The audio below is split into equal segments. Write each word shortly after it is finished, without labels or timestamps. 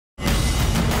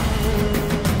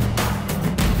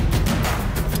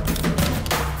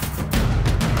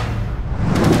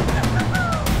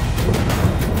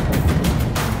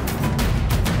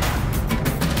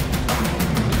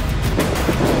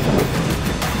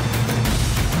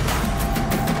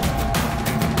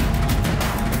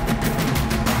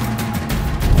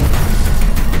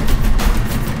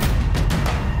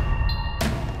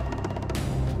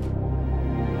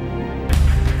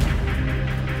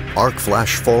Arc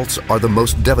flash faults are the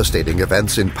most devastating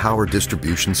events in power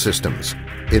distribution systems.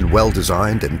 In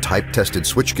well-designed and type-tested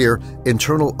switchgear,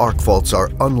 internal arc faults are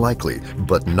unlikely,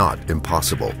 but not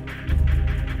impossible.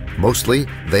 Mostly,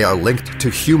 they are linked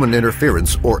to human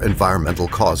interference or environmental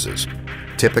causes.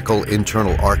 Typical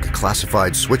internal arc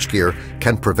classified switchgear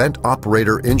can prevent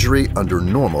operator injury under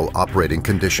normal operating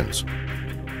conditions.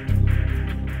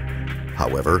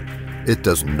 However, it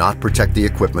does not protect the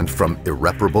equipment from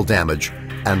irreparable damage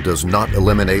and does not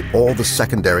eliminate all the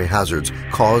secondary hazards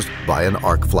caused by an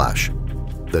arc flash.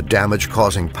 The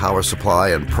damage-causing power supply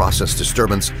and process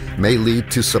disturbance may lead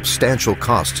to substantial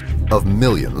costs of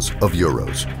millions of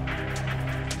euros.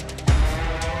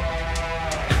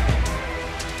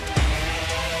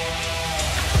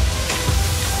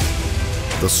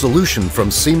 The solution from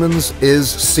Siemens is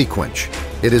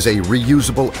SIQuench. It is a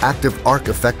reusable active arc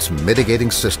effects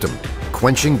mitigating system,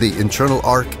 quenching the internal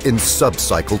arc in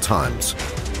sub-cycle times.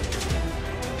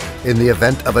 In the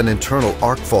event of an internal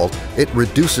arc fault, it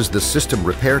reduces the system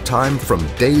repair time from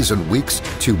days and weeks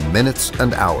to minutes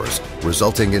and hours,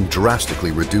 resulting in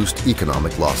drastically reduced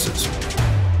economic losses.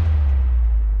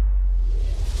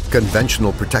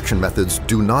 Conventional protection methods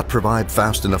do not provide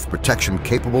fast enough protection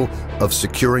capable of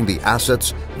securing the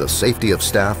assets, the safety of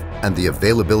staff, and the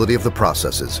availability of the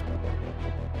processes.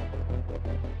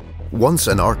 Once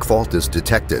an arc fault is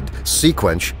detected,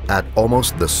 SIQuench, at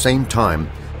almost the same time,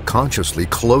 consciously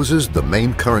closes the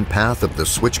main current path of the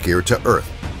switchgear to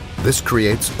earth. This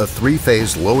creates a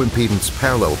three-phase low-impedance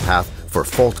parallel path for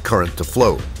fault current to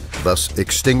flow, thus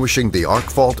extinguishing the arc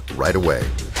fault right away.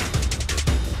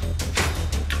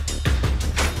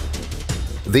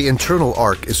 The internal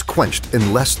arc is quenched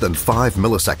in less than 5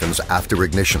 milliseconds after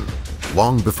ignition,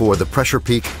 long before the pressure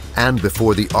peak and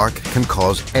before the arc can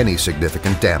cause any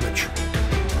significant damage.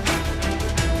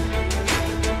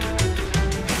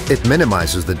 It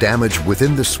minimizes the damage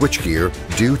within the switchgear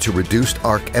due to reduced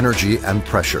arc energy and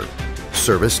pressure.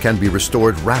 Service can be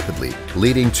restored rapidly,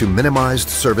 leading to minimized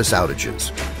service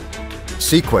outages.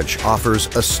 SIQuench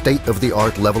offers a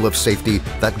state-of-the-art level of safety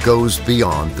that goes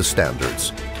beyond the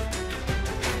standards.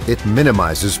 It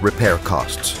minimizes repair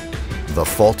costs. The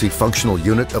faulty functional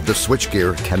unit of the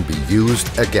switchgear can be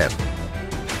used again.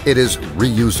 It is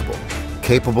reusable,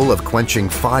 capable of quenching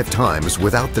 5 times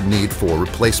without the need for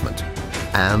replacement,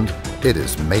 and it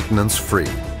is maintenance-free.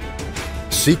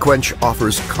 SIQuench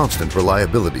offers constant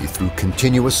reliability through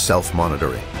continuous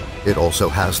self-monitoring. It also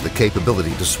has the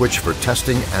capability to switch for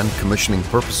testing and commissioning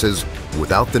purposes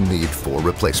without the need for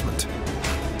replacement.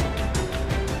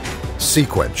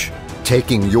 SIQuench,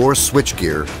 taking your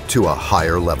switchgear to a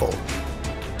higher level.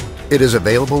 It is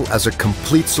available as a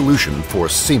complete solution for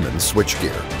Siemens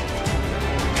switchgear.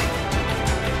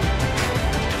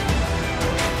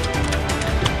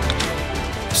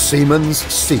 Siemens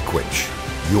SIQuench,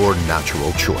 your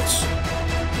natural choice.